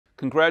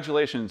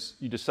Congratulations,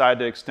 you decided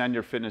to extend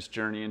your fitness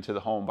journey into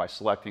the home by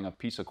selecting a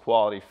piece of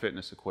quality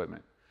fitness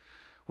equipment.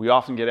 We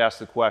often get asked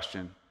the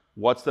question,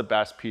 what's the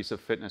best piece of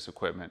fitness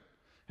equipment?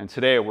 And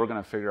today we're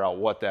going to figure out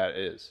what that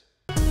is.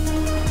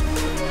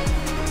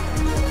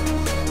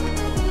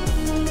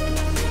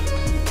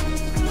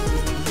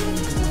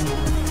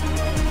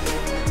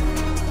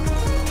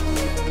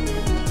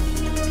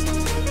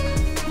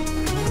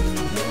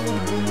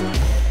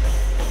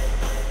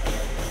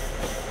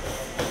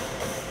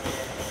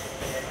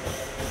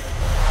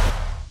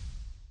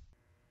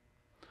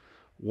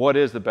 What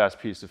is the best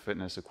piece of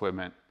fitness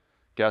equipment?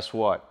 Guess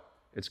what?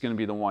 It's going to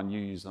be the one you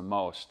use the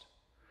most.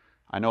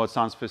 I know it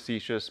sounds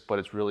facetious, but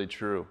it's really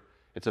true.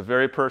 It's a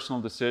very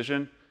personal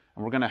decision,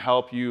 and we're going to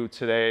help you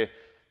today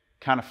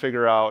kind of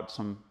figure out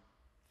some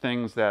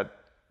things that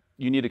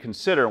you need to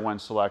consider when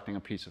selecting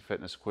a piece of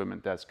fitness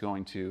equipment that's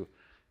going to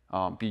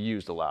be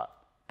used a lot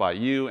by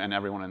you and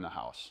everyone in the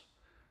house.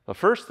 The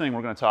first thing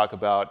we're going to talk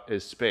about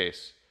is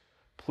space.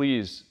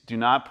 Please do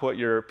not put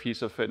your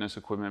piece of fitness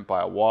equipment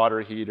by a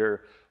water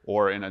heater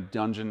or in a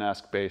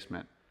dungeon-esque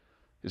basement.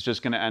 It's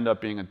just going to end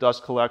up being a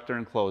dust collector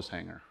and clothes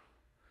hanger.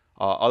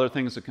 Other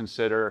things to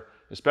consider,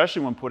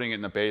 especially when putting it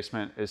in the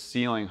basement, is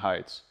ceiling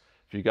heights.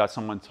 If you've got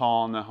someone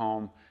tall in the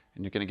home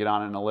and you're going to get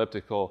on an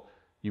elliptical,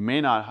 you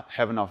may not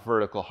have enough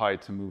vertical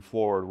height to move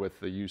forward with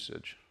the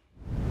usage.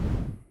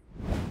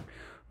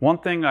 One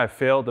thing I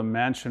failed to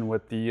mention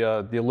with the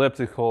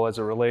elliptical as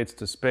it relates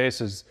to space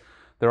is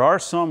there are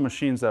some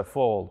machines that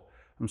fold.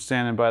 I'm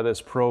standing by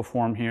this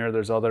Proform here.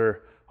 There's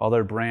other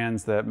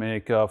brands that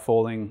make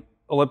folding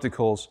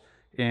ellipticals.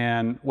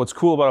 And what's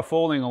cool about a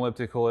folding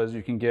elliptical is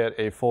you can get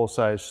a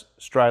full-size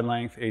stride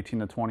length, 18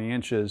 to 20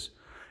 inches,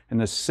 in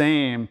the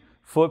same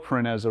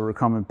footprint as a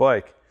recumbent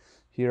bike.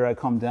 Here I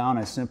come down,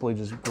 I simply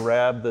just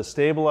grab the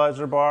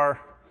stabilizer bar,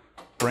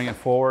 bring it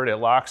forward, it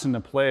locks into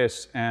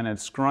place, and it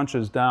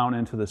scrunches down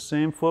into the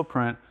same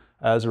footprint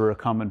as a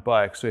recumbent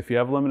bike. So if you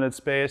have limited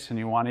space and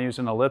you want to use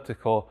an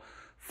elliptical,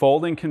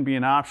 folding can be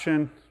an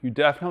option. You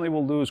definitely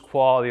will lose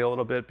quality a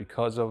little bit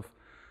because of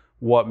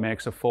what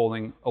makes a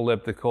folding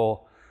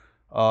elliptical.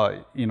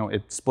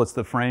 It splits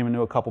the frame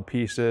into a couple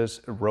pieces,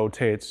 it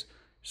rotates.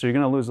 So you're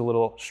going to lose a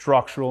little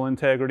structural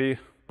integrity,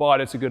 but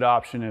it's a good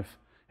option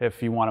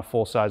if you want a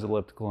full-size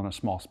elliptical in a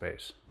small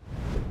space.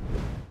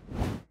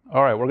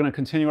 All right, we're going to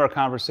continue our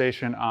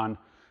conversation on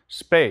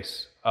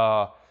space.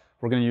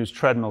 We're going to use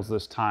treadmills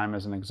this time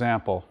as an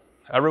example.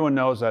 Everyone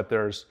knows that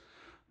there's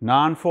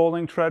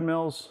non-folding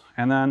treadmills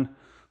and then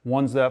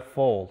ones that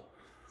fold.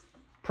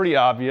 Pretty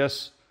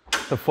obvious,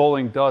 the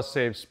folding does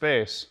save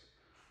space.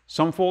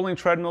 Some folding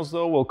treadmills,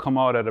 though, will come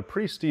out at a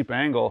pretty steep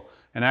angle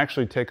and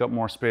actually take up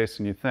more space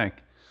than you think.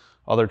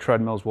 Other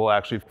treadmills will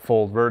actually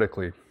fold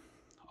vertically.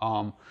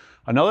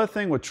 Another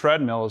thing with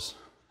treadmills,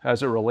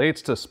 as it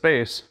relates to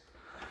space,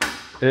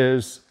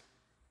 is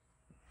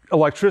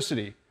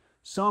electricity.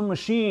 Some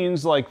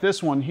machines, like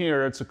this one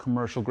here, it's a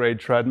commercial grade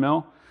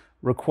treadmill,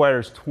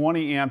 requires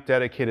 20 amp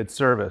dedicated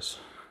service.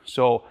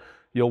 So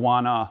you'll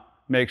want to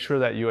make sure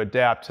that you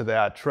adapt to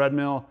that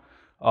treadmill.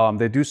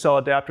 They do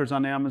sell adapters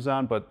on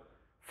Amazon, but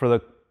for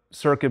the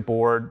circuit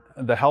board,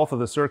 the health of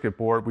the circuit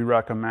board, we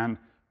recommend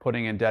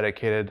putting in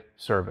dedicated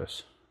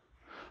service.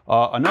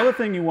 Another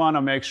thing you want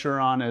to make sure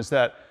on is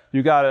that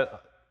you got it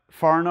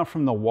far enough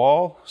from the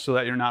wall so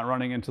that you're not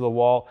running into the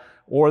wall,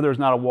 or there's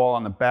not a wall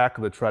on the back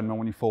of the treadmill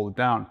when you fold it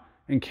down.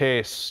 In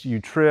case you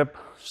trip,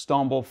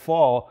 stumble,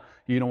 fall,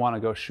 you don't want to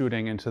go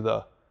shooting into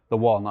the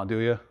wall now, do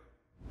you?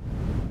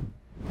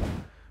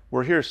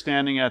 We're here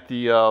standing at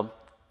the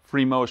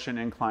free motion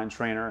incline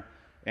trainer.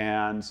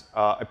 And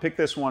I picked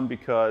this one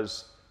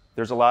because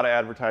there's a lot of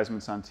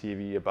advertisements on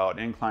TV about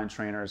incline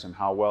trainers and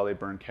how well they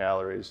burn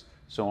calories,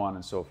 so on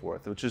and so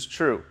forth, which is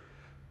true.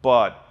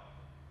 But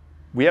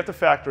we have to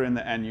factor in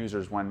the end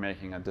users when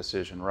making a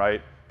decision,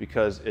 right?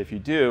 Because if you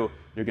do,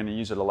 you're going to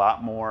use it a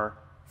lot more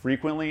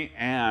frequently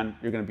and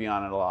you're going to be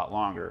on it a lot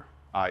longer,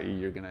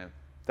 i.e.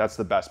 that's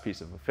the best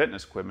piece of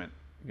fitness equipment,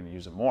 you're going to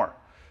use it more.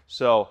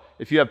 So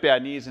if you have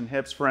bad knees and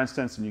hips, for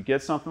instance, and you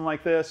get something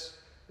like this,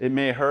 it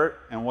may hurt,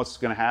 and what's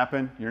going to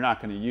happen? You're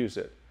not going to use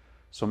it.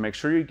 So make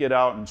sure you get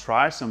out and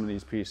try some of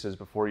these pieces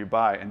before you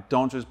buy, and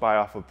don't just buy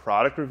off of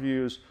product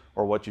reviews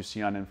or what you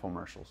see on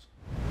infomercials.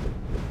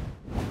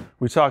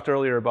 We talked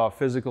earlier about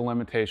physical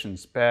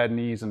limitations, bad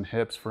knees and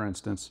hips, for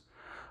instance.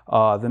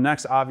 The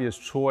next obvious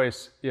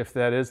choice, if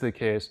that is the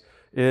case,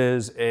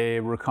 is a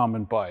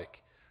recumbent bike.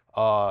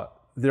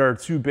 There are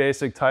two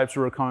basic types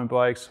of recumbent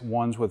bikes,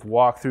 ones with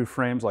walk-through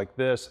frames like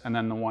this, and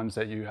then the ones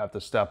that you have to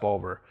step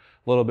over.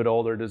 A little bit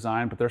older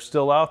design, but they're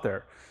still out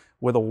there.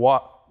 With a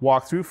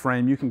walk-through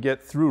frame, you can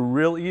get through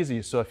real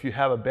easy. So if you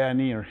have a bad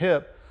knee or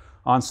hip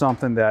on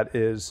something that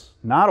is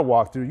not a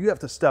walk-through, you have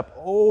to step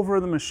over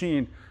the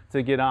machine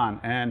to get on,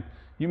 and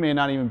you may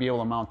not even be able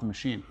to mount the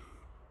machine.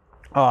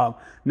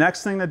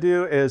 Next thing to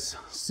do is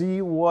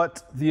see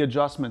what the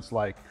adjustment's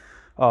like.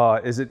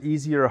 Is it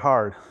easy or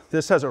hard?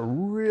 This has a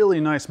really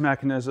nice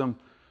mechanism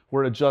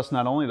where it adjusts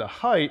not only the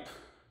height,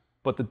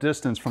 but the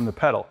distance from the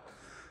pedal.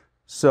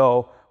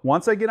 So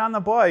once I get on the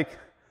bike,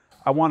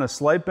 I want a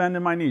slight bend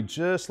in my knee,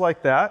 just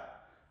like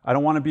that. I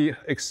don't want to be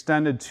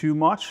extended too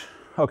much,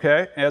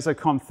 okay? As I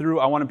come through,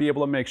 I want to be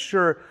able to make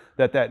sure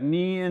that that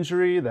knee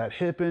injury, that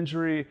hip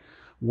injury,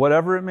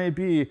 whatever it may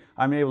be,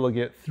 I'm able to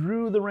get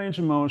through the range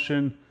of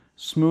motion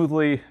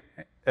smoothly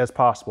as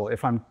possible.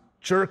 If I'm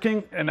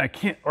jerking and I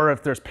can't, or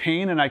if there's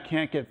pain and I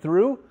can't get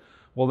through,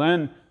 well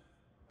then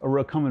a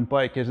recumbent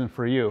bike isn't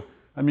for you.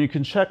 I mean, you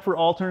can check for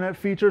alternate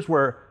features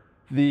where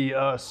the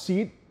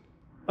seat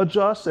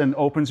adjusts and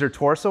opens your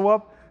torso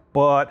up,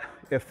 but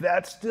if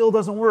that still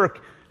doesn't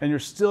work and you're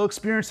still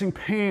experiencing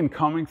pain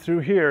coming through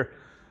here,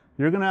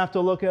 you're gonna have to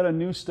look at a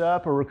new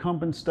step, a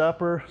recumbent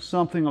step, or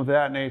something of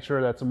that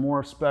nature that's a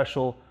more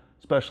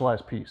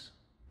specialized piece.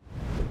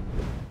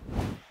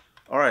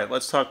 All right,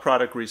 let's talk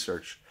product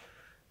research.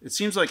 It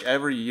seems like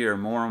every year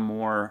more and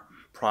more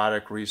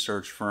product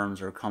research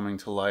firms are coming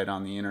to light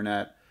on the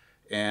internet,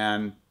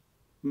 and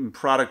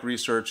product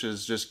research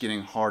is just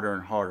getting harder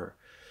and harder.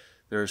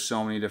 There are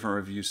so many different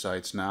review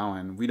sites now,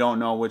 and we don't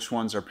know which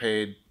ones are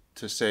paid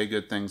to say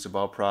good things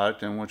about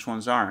product and which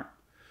ones aren't.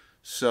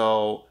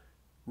 So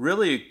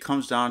really it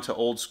comes down to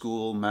old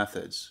school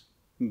methods.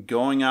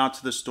 Going out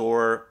to the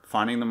store,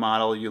 finding the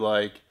model you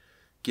like,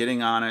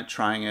 getting on it,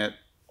 trying it,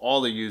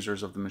 all the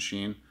users of the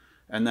machine,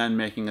 and then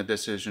making a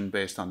decision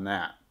based on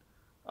that.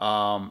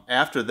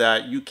 After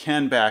that, you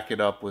can back it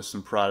up with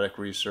some product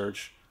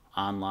research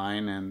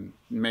online and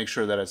make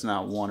sure that it's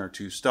not 1 or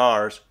 2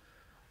 stars.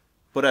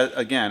 But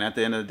again, at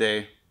the end of the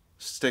day,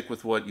 stick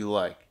with what you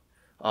like.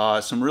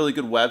 Some really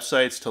good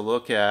websites to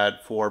look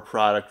at for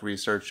product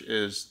research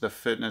is the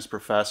Fitness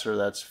Professor,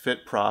 that's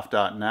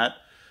fitprof.net.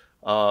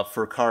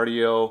 For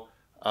cardio,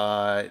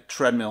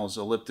 treadmills,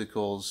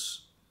 ellipticals,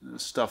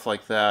 stuff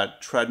like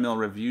that.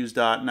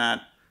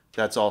 Treadmillreviews.net,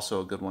 that's also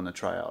a good one to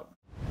try out.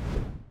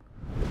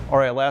 All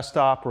right, last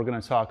stop, we're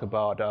going to talk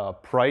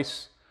about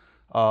price.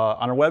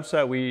 On our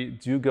website, we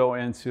do go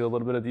into a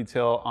little bit of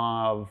detail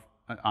on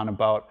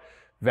about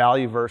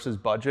value versus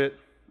budget.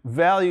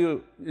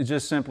 Value, it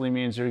just simply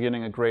means you're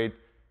getting a great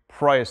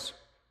price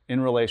in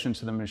relation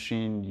to the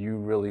machine you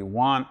really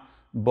want.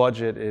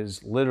 Budget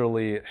is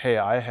literally, hey,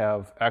 I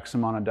have X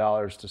amount of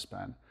dollars to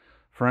spend.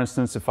 For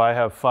instance, if I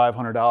have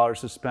 $500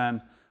 to spend,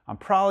 I'm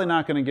probably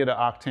not going to get an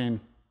Octane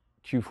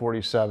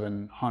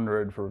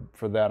Q4700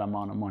 for that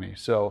amount of money.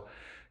 So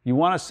you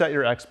want to set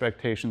your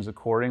expectations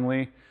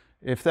accordingly.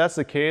 If that's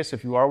the case,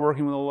 if you are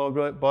working with a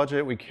low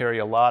budget, we carry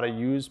a lot of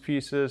used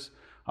pieces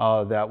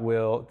that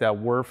were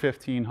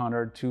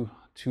 $1,500 to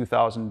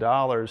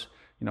 $2,000,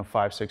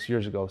 5-6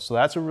 years ago. So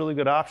that's a really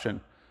good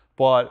option.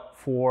 But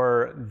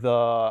for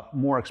the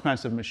more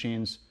expensive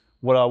machines,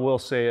 what I will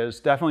say is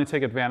definitely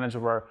take advantage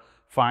of our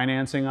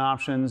financing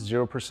options,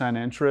 0%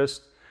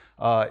 interest.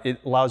 It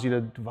allows you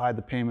to divide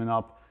the payment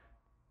up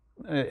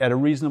at a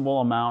reasonable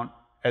amount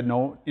at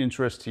no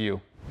interest to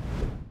you.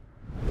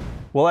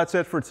 Well, that's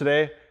it for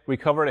today. We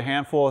covered a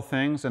handful of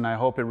things, and I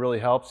hope it really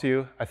helps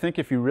you. I think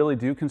if you really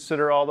do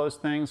consider all those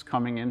things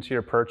coming into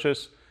your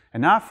purchase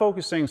and not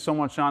focusing so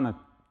much on the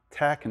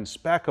tech and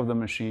spec of the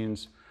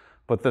machines,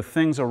 but the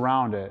things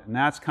around it, and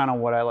that's kind of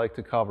what I like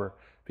to cover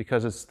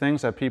because it's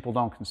things that people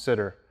don't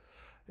consider.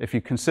 If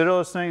you consider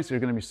those things, you're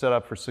going to be set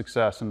up for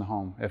success in the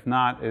home. If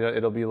not,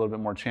 it'll be a little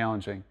bit more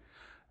challenging.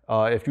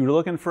 If you're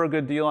looking for a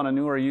good deal on a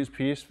new or used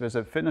piece,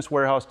 visit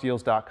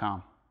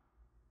fitnesswarehousdeals.com.